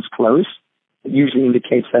long bones close. It usually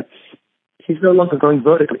indicates that he's no longer growing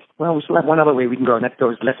vertically. Well, we still have one other way we can grow, and that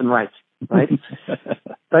goes left and right, right?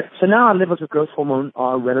 But so now our levels of growth hormone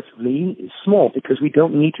are relatively small because we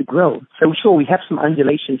don't need to grow. So sure, we have some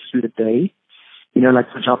undulations through the day.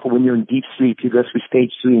 Like for example, when you're in deep sleep, you go through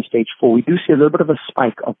stage 3 and stage 4. We do see a little bit of a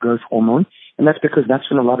spike of growth hormone, and that's because that's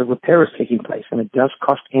when a lot of repair is taking place, and it does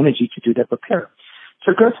cost energy to do that repair.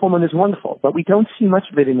 So growth hormone is wonderful, but we don't see much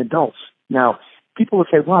of it in adults. Now, people will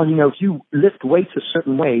say, well, if you lift weights a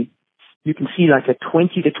certain way, you can see like a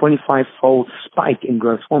 20 to 25-fold spike in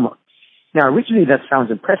growth hormone. Now, originally that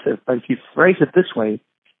sounds impressive, but if you phrase it this way,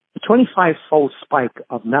 the 25-fold spike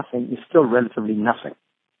of nothing is still relatively nothing.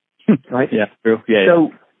 Right? Yeah, true. Yeah.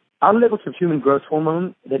 So our levels of human growth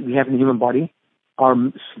hormone that we have in the human body are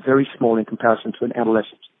very small in comparison to an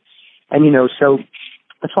adolescent. And, so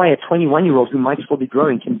that's why a 21-year-old who might still be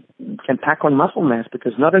growing can pack on muscle mass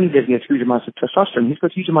because not only does he have huge amounts of testosterone, he's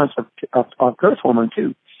got huge amounts of growth hormone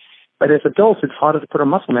too. But as adults, it's harder to put on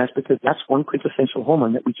muscle mass because that's one quintessential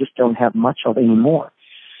hormone that we just don't have much of anymore.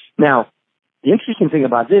 Now, the interesting thing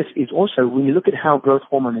about this is also when you look at how growth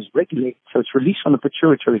hormone is regulated, so it's released from the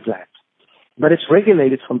pituitary gland, but it's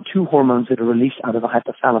regulated from 2 hormones that are released out of the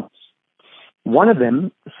hypothalamus. One of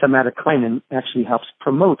them, somatokinin, actually helps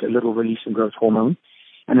promote a little release in growth hormone,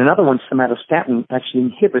 and another one, somatostatin, actually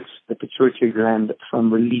inhibits the pituitary gland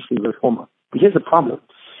from releasing growth hormone. But here's the problem.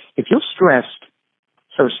 If you're stressed,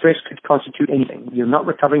 so stress could constitute anything. You're not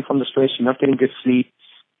recovering from the stress, you're not getting good sleep,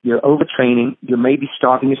 you're overtraining, you may be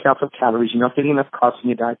starving yourself of calories, you're not getting enough carbs in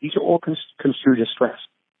your diet. These are all construed as stress.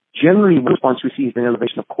 Generally, the response we see is an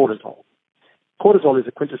elevation of cortisol. Cortisol is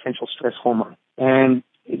a quintessential stress hormone. And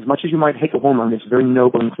as much as you might hate the hormone, it's very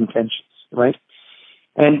noble in its intentions, right?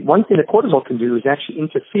 And one thing that cortisol can do is actually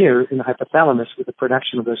interfere in the hypothalamus with the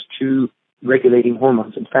production of those 2 regulating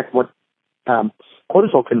hormones. In fact, what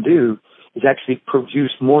cortisol can do is actually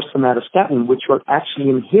produce more somatostatin, which will actually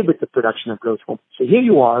inhibit the production of growth hormone. So here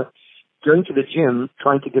you are going to the gym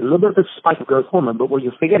trying to get a little bit of a spike of growth hormone, but what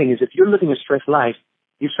you're forgetting is if you're living a stressed life,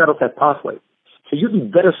 you shut off that pathway. So you'd be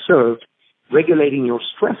better served regulating your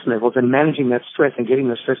stress levels and managing that stress and getting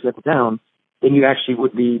the stress level down than you actually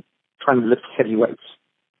would be trying to lift heavy weights.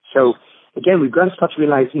 So again, we've got to start to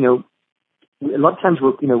realize, a lot of times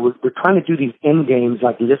we're trying to do these end games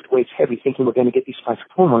like lift weights heavy, thinking we're going to get these spikes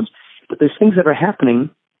of hormones, but there's things that are happening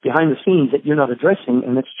behind the scenes that you're not addressing,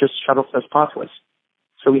 and it's just shut off those pathways.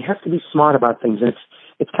 So we have to be smart about things. And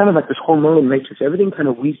it's kind of like this hormonal matrix. Everything kind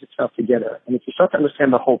of weaves itself together. And if you start to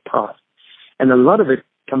understand the whole path, and a lot of it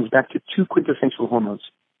comes back to two quintessential hormones: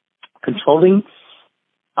 controlling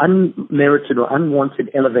unmerited or unwanted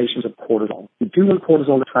elevations of cortisol. We do want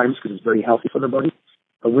cortisol at times because it's very healthy for the body,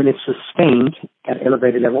 but when it's sustained at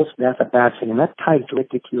elevated levels, that's a bad thing. And that ties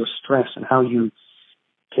directly to your stress and how you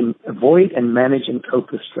can avoid and manage and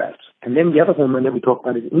cope with stress. And then the other hormone that we talk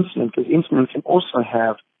about is insulin, because insulin can also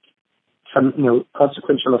have some,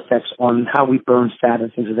 consequential effects on how we burn fat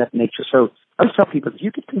and things of that nature. So I always tell people, if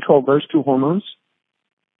you could control those two hormones,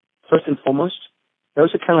 first and foremost,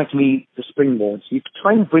 those are kind of like, to me, the springboards. You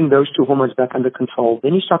try and bring those two hormones back under control.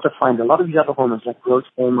 Then you start to find a lot of these other hormones like growth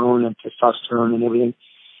hormone and testosterone and everything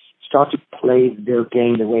start to play their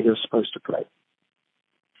game the way they're supposed to play.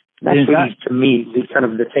 That's really, to me,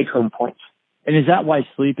 the take-home point. And is that why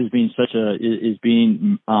sleep is being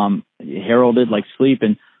heralded like sleep?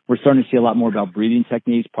 And we're starting to see a lot more about breathing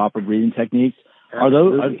techniques, proper breathing techniques.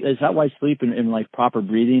 Is that why sleep and like proper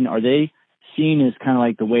breathing, are they seen as kind of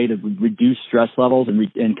like the way to reduce stress levels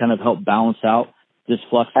and kind of help balance out this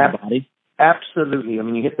flux in the body? Absolutely. I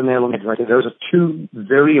mean, you hit the nail on the head right there. Those are two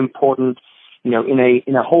very important, in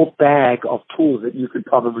a whole bag of tools that you could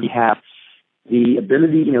probably have. The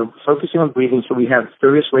ability, focusing on breathing. So we have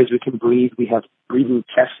various ways we can breathe. We have breathing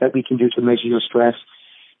tests that we can do to measure your stress.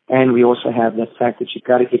 And we also have the fact that you've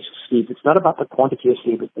got to get sleep. It's not about the quantity of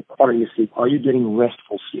sleep, it's the quality of sleep. Are you getting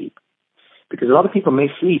restful sleep? Because a lot of people may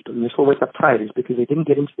sleep and they still wake up tired is because they didn't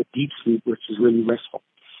get into the deep sleep, which is really restful.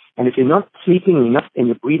 And if you're not sleeping and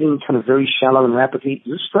you're breathing kind of very shallow and rapidly,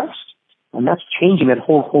 you're stressed. And that's changing that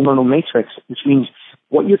whole hormonal matrix, which means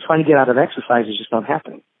what you're trying to get out of exercise is just not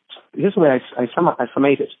happening. Here's the way I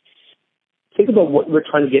summate it. Think about what we're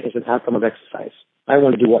trying to get as an outcome of exercise. I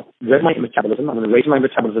want to do what? Raise my metabolism. I want to raise my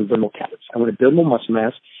metabolism and burn more calories. I want to build more muscle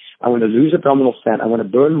mass. I want to lose abdominal fat. I want to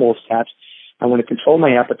burn more fat. I want to control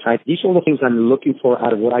my appetite. These are all the things I'm looking for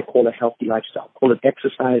out of what I call a healthy lifestyle. Call it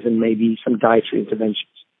exercise and maybe some dietary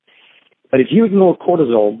interventions. But if you ignore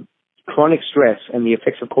cortisol, chronic stress, and the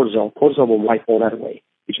effects of cortisol will wipe all that away,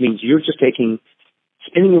 which means you're just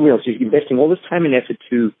spinning your wheels. You're investing all this time and effort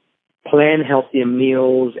to plan healthier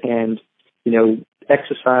meals and,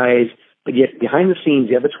 exercise, but yet behind the scenes,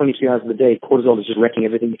 the other 23 hours of the day, cortisol is just wrecking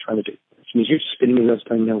everything you're trying to do, which means you're just spinning your wheels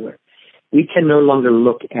going nowhere. We can no longer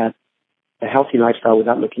look at a healthy lifestyle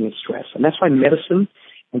without looking at stress. And that's why medicine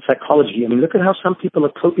and psychology, look at how some people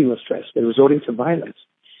are coping with stress. They're resorting to violence.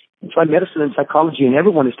 That's why medicine and psychology and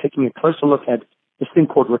everyone is taking a closer look at this thing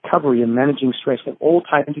called recovery and managing stress. They're all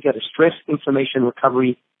tied in together. Stress, inflammation,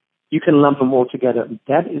 recovery. You can lump them all together.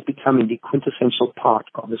 That is becoming the quintessential part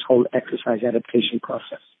of this whole exercise adaptation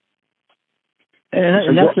process.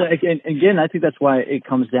 And that's, again, I think that's why it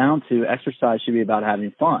comes down to exercise should be about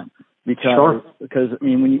having fun. Because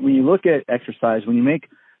when you look at exercise,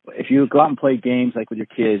 if you go out and play games like with your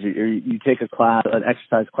kids, or you take an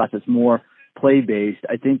exercise class that's more play-based,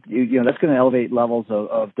 I think, that's going to elevate levels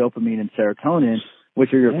of dopamine and serotonin,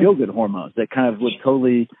 which are your feel-good hormones that kind of would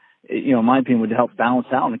totally, in my opinion, would help balance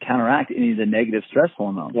out and counteract any of the negative stress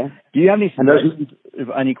hormones. Yeah. Do you have any those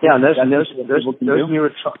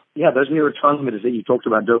neurotransmitters that you talked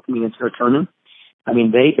about, dopamine and serotonin,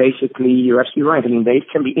 they basically, you're absolutely right. They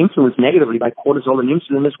can be influenced negatively by cortisol and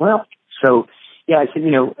insulin as well. So, I think,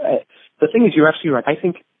 the thing is, you're absolutely right. I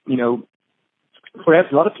think, for a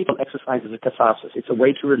lot of people, exercise is a catharsis. It's a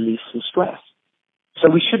way to release some stress. So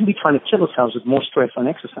we shouldn't be trying to kill ourselves with more stress on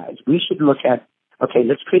exercise. We should look at, okay,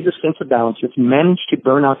 let's create this sense of balance. Let's manage to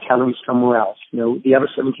burn out calories somewhere else. The other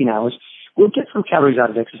 17 hours, we'll get some calories out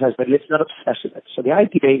of exercise, but let's not obsess with it. So the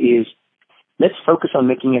idea is, let's focus on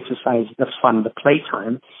making exercise the fun, the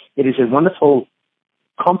playtime. It is a wonderful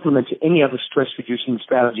complement to any other stress-reducing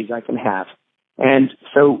strategies I can have. And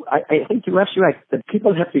so I think you're absolutely right that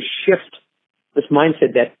people have to shift this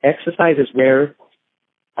mindset that exercise is where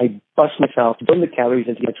I bust myself, burn the calories,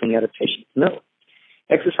 and get training adaptation. No.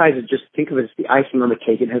 Exercise is just, think of it as the icing on the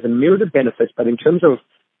cake. It has a myriad of benefits, but in terms of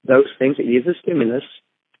those things, it is a stimulus,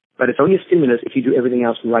 but it's only a stimulus if you do everything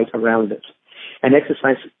else right around it. And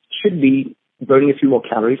exercise should be burning a few more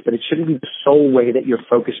calories, but it shouldn't be the sole way that you're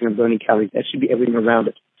focusing on burning calories. That should be everything around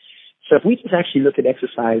it. So if we just actually look at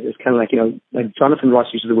exercise as kind of like, like Jonathan Ross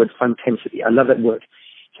uses the word fun-tensity. I love that word.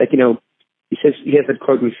 It's like, he has that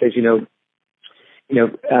quote where he says,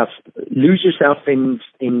 lose yourself in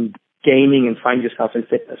gaming and find yourself in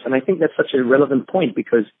fitness. And I think that's such a relevant point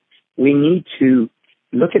because we need to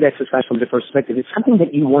look at exercise from the perspective. It's something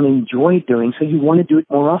that you want to enjoy doing, so you want to do it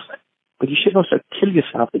more often. But you should also kill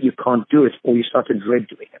yourself that you can't do it or you start to dread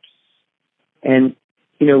doing it. And,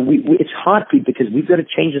 it's hard, Pete, because we've got to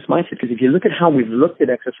change this mindset. Because if you look at how we've looked at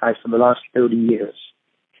exercise for the last 30 years,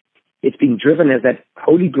 it's been driven as that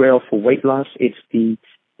holy grail for weight loss. It's the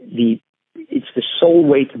sole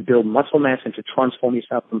way to build muscle mass and to transform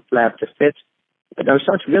yourself from flab to fit. But now I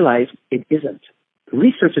start to realize it isn't. The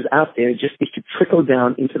research is out there. It just needs to trickle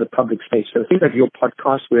down into the public space. So think of your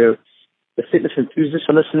podcast where the fitness enthusiasts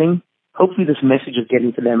are listening. Hopefully this message is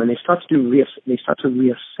getting to them and they start to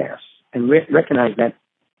reassess and recognize that,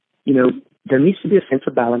 there needs to be a sense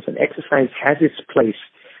of balance, and exercise has its place,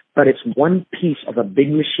 but it's one piece of a big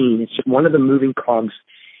machine. It's just one of the moving cogs,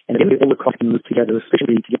 and all the cogs can move together,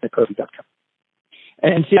 especially to get the perfect outcome.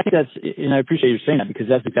 And see, I think and I appreciate you saying that, because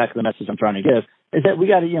that's exactly the message I'm trying to give, is that we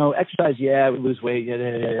got to, exercise, lose weight,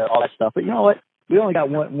 all that stuff. But you know what? We only got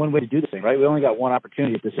one way to do this thing, right? We only got one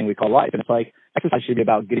opportunity at this thing we call life. And it's like, exercise should be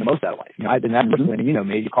about getting the most out of life. I've been that person, and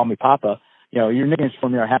me, you call me Papa. Your nicknames for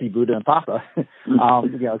me are Happy Buddha and Papa,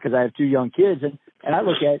 because I have two young kids. And I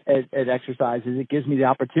look at exercise as it gives me the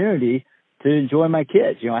opportunity to enjoy my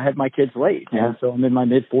kids. I had my kids late. And so I'm in my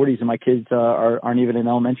mid-40s and my kids aren't even in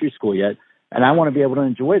elementary school yet. And I want to be able to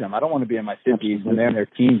enjoy them. I don't want to be in my 50s when they're in their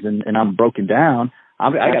teens and I'm broken down. I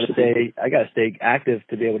got to stay active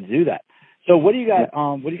to be able to do that. So what do you got?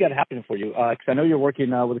 What do you got happening for you? Because I know you're working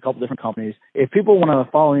with a couple different companies. If people want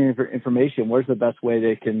to follow any information, where's the best way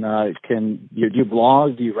they can? Do you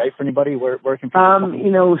blog? Do you write for anybody? Where can people?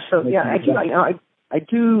 I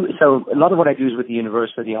do. So a lot of what I do is with the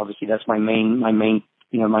university. Obviously, that's my main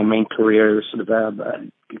career sort of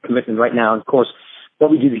commitment right now. Of course, what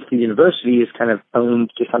we do with the university is kind of owned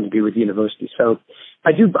to some degree with the university. So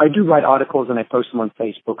I do write articles and I post them on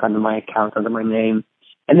Facebook under my account, under my name.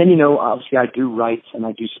 And then, obviously I do write and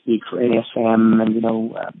I do speak for ASM and,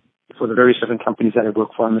 for the various different companies that I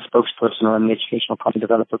work for. I'm a spokesperson or I'm an educational content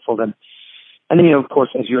developer for them. And then, of course,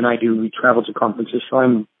 as you and I do, we travel to conferences. So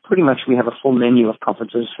we have a full menu of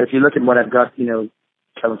conferences. So if you look at what I've got, kind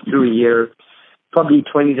of through a year, probably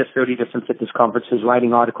 20 to 30 different fitness conferences,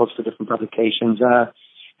 writing articles for different publications.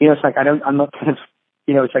 It's like I don't want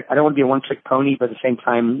to be a one-trick pony, but at the same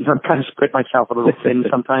time, I'm kind of spread myself a little thin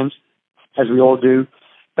sometimes, as we all do.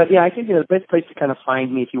 But I think the best place to kind of find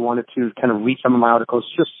me if you wanted to kind of read some of my articles,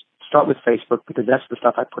 just start with Facebook, because that's the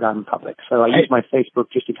stuff I put out in public. So I use my Facebook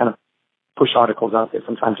just to kind of push articles out there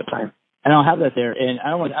from time to time. And I'll have that there. And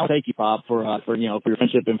I want to thank you, Bob, for your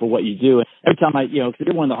friendship and for what you do. And every time because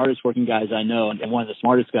you're one of the hardest working guys I know and one of the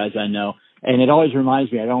smartest guys I know. And it always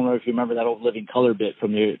reminds me, I don't know if you remember that old Living Color bit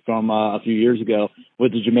from a few years ago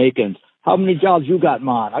with the Jamaicans. How many jobs you got,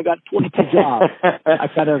 man? I got 22 jobs. I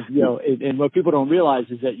kind of, and what people don't realize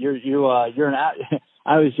is that you're an.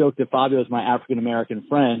 I always joke that Fabio is my African American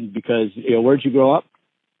friend because where'd you grow up?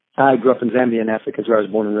 I grew up in Zambia in Africa, is where I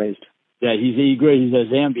was born and raised. Yeah, he's a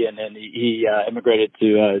Zambian and he immigrated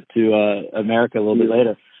to America a little bit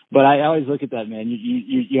later. But I always look at that, man.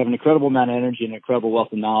 You have an incredible amount of energy and an incredible wealth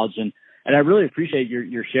of knowledge, and I really appreciate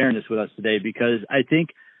your sharing this with us today, because I think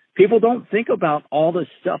people don't think about all the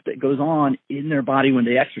stuff that goes on in their body when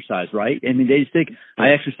they exercise, right? I mean, they just think, I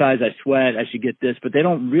exercise, I sweat, I should get this, but they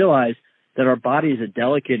don't realize that our body is a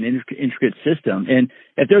delicate and intricate system. And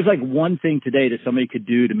if there's like one thing today that somebody could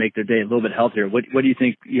do to make their day a little bit healthier, what do you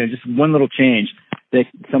think, just one little change that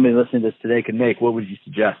somebody listening to this today can make, what would you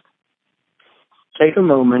suggest? Take a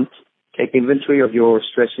moment, take inventory of your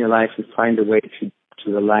stress in your life and find a way to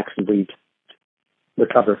relax and breathe,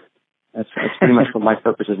 recover. That's pretty much what my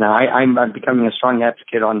focus is now. I'm becoming a strong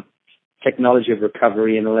advocate on technology of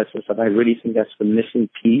recovery and all that sort of stuff. I really think that's the missing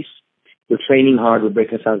piece. We're training hard, we're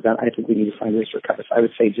breaking ourselves down. I think we need to find ways to recover. So I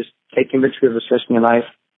would say just take inventory of the stress in your life,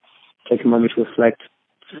 take a moment to reflect,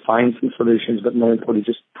 find some solutions, but more importantly,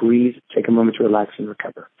 just breathe, take a moment to relax and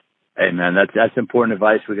recover. Hey, man, that's important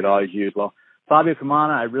advice we could always use. Well, Fabio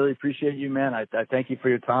Comana, I really appreciate you, man. I thank you for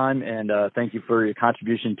your time, and thank you for your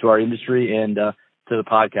contribution to our industry and to the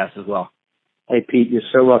podcast as well. Hey, Pete, you're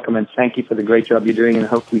so welcome, and thank you for the great job you're doing, and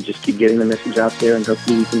hopefully just keep getting the message out there, and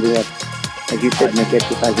hopefully we can do that. As you said, make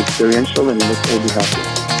exercise experiential and make all be healthy.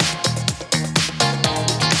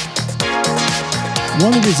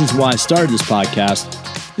 One of the reasons why I started this podcast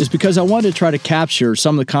is because I wanted to try to capture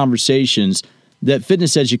some of the conversations that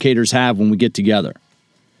fitness educators have when we get together.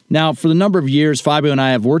 Now, for the number of years Fabio and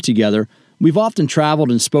I have worked together, we've often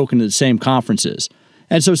traveled and spoken at the same conferences.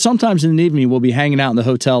 And so sometimes in the evening, we'll be hanging out in the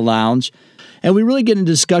hotel lounge, and we really get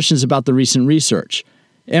into discussions about the recent research.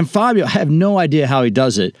 And Fabio, I have no idea how he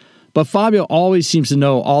does it, but Fabio always seems to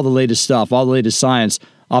know all the latest stuff, all the latest science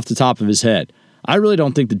off the top of his head. I really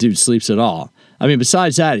don't think the dude sleeps at all. I mean,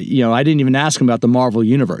 besides that, I didn't even ask him about the Marvel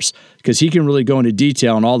Universe because he can really go into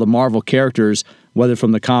detail on all the Marvel characters, whether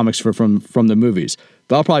from the comics or from the movies.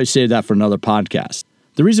 But I'll probably save that for another podcast.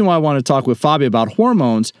 The reason why I want to talk with Fabio about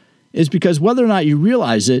hormones is because whether or not you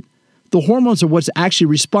realize it, the hormones are what's actually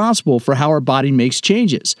responsible for how our body makes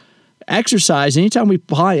changes. Exercise, anytime we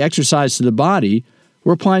apply exercise to the body,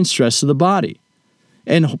 we're applying stress to the body.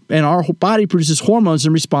 And our body produces hormones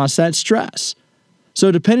in response to that stress.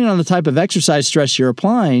 So depending on the type of exercise stress you're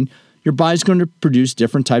applying, your body's going to produce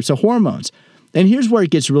different types of hormones. And here's where it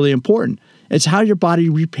gets really important. It's how your body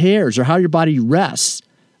repairs or how your body rests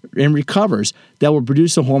and recovers that will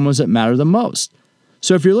produce the hormones that matter the most.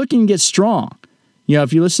 So if you're looking to get strong,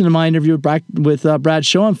 if you listen to my interview with Brad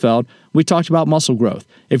Schoenfeld, we talked about muscle growth.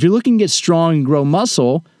 If you're looking to get strong and grow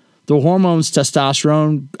muscle, the hormones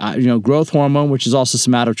testosterone, growth hormone, which is also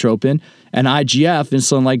somatotropin, and IGF,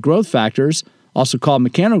 insulin-like growth factors, also called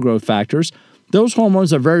mechanogrowth factors, those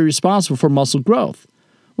hormones are very responsible for muscle growth.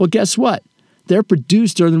 Well, guess what? They're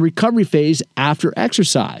produced during the recovery phase after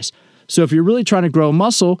exercise. So if you're really trying to grow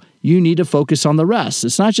muscle, you need to focus on the rest.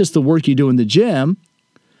 It's not just the work you do in the gym,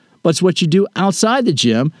 but it's what you do outside the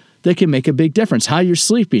gym that can make a big difference. How you're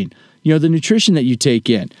sleeping, the nutrition that you take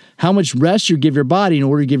in, how much rest you give your body in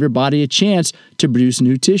order to give your body a chance to produce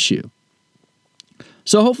new tissue.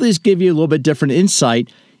 So hopefully this gives you a little bit different insight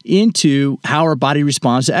into how our body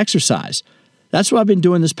responds to exercise. That's what I've been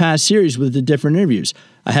doing this past series with the different interviews.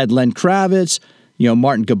 I had Len Kravitz,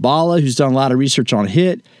 Martin Gabala, who's done a lot of research on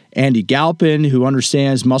HIIT, Andy Galpin, who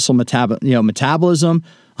understands muscle metabolism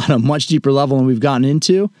on a much deeper level than we've gotten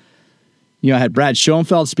into. I had Brad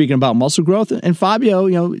Schoenfeld speaking about muscle growth, and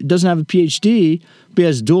Fabio, doesn't have a PhD, but he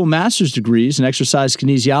has dual master's degrees in exercise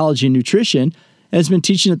kinesiology and nutrition, and has been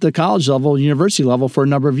teaching at the college level, university level for a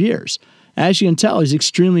number of years. As you can tell, he's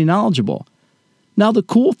extremely knowledgeable. Now, the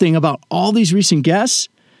cool thing about all these recent guests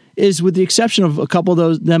is, with the exception of a couple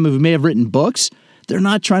of them who may have written books, they're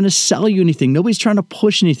not trying to sell you anything. Nobody's trying to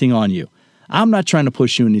push anything on you. I'm not trying to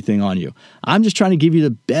push anything on you. I'm just trying to give you the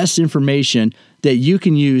best information that you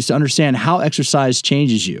can use to understand how exercise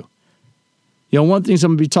changes you. One of the things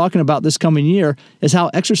I'm going to be talking about this coming year is how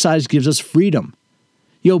exercise gives us freedom.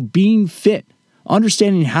 Being fit,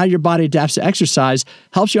 understanding how your body adapts to exercise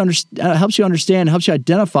helps you understand, helps you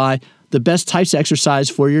identify the best types of exercise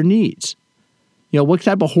for your needs. What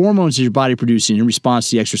type of hormones is your body producing in response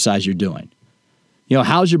to the exercise you're doing?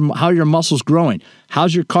 How are your muscles growing?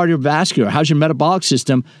 How's your cardiovascular? How's your metabolic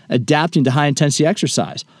system adapting to high intensity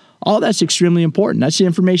exercise? All that's extremely important. That's the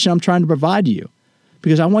information I'm trying to provide to you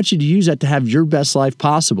because I want you to use that to have your best life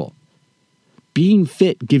possible. Being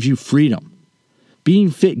fit gives you freedom.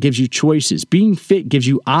 Being fit gives you choices. Being fit gives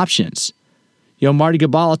you options. Marty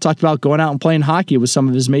Gabala talked about going out and playing hockey with some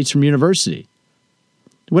of his mates from university.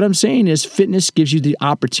 What I'm saying is fitness gives you the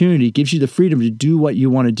opportunity, gives you the freedom to do what you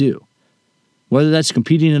want to do. Whether that's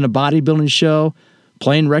competing in a bodybuilding show,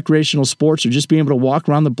 playing recreational sports, or just being able to walk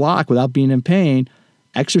around the block without being in pain,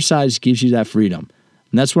 exercise gives you that freedom.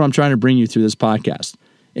 And that's what I'm trying to bring you through this podcast.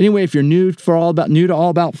 Anyway, if you're new to All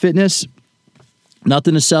About Fitness,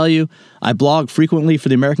 nothing to sell you. I blog frequently for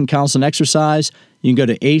the American Council on Exercise. You can go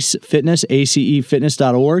to ACE Fitness,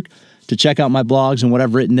 acefitness.org, to check out my blogs and what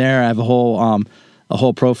I've written there. I have a whole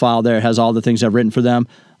profile there. It has all the things I've written for them.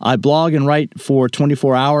 I blog and write for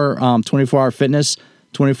 24 Hour Fitness.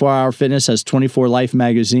 24 Hour Fitness has 24 Life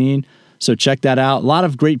magazine, so check that out. A lot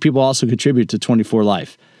of great people also contribute to 24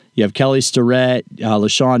 Life. You have Kelly Starrett,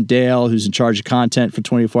 LaShawn Dale, who's in charge of content for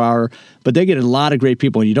 24 Hour, but they get a lot of great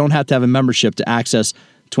people, and you don't have to have a membership to access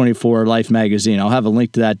 24 Life magazine. I'll have a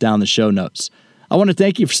link to that down in the show notes. I want to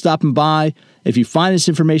thank you for stopping by. If you find this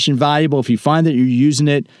information valuable, if you find that you're using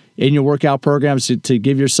it in your workout programs to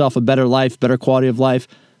give yourself a better life, better quality of life,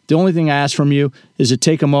 the only thing I ask from you is to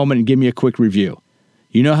take a moment and give me a quick review.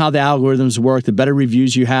 You know how the algorithms work. The better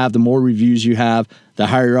reviews you have, the more reviews you have, the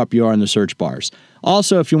higher up you are in the search bars.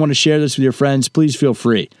 Also, if you want to share this with your friends, please feel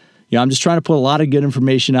free. I'm just trying to put a lot of good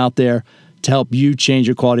information out there to help you change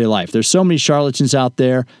your quality of life. There's so many charlatans out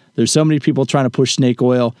there. There's so many people trying to push snake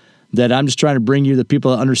oil that I'm just trying to bring you the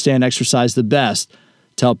people that understand exercise the best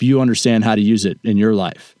to help you understand how to use it in your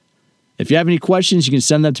life. If you have any questions, you can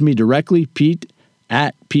send them to me directly,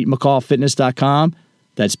 Pete@PeteMcCallFitness.com.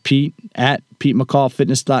 That's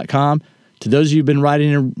Pete@PeteMcCallFitness.com. To those of you who've been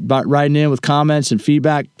writing in with comments and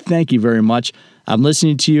feedback, thank you very much. I'm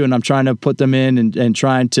listening to you, and I'm trying to put them in and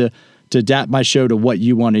trying to adapt my show to what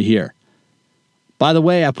you want to hear. By the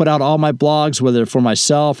way, I put out all my blogs, whether for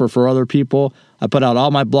myself or for other people. I put out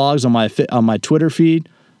all my blogs on my Twitter feed.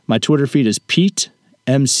 My Twitter feed is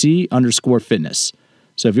PeteMC_fitness.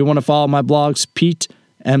 So if you want to follow my blogs,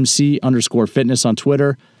 PeteMC_fitness on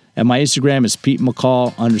Twitter, and my Instagram is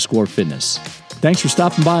PeteMcCall_fitness. Thanks for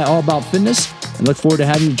stopping by All About Fitness, and look forward to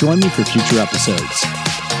having you join me for future episodes.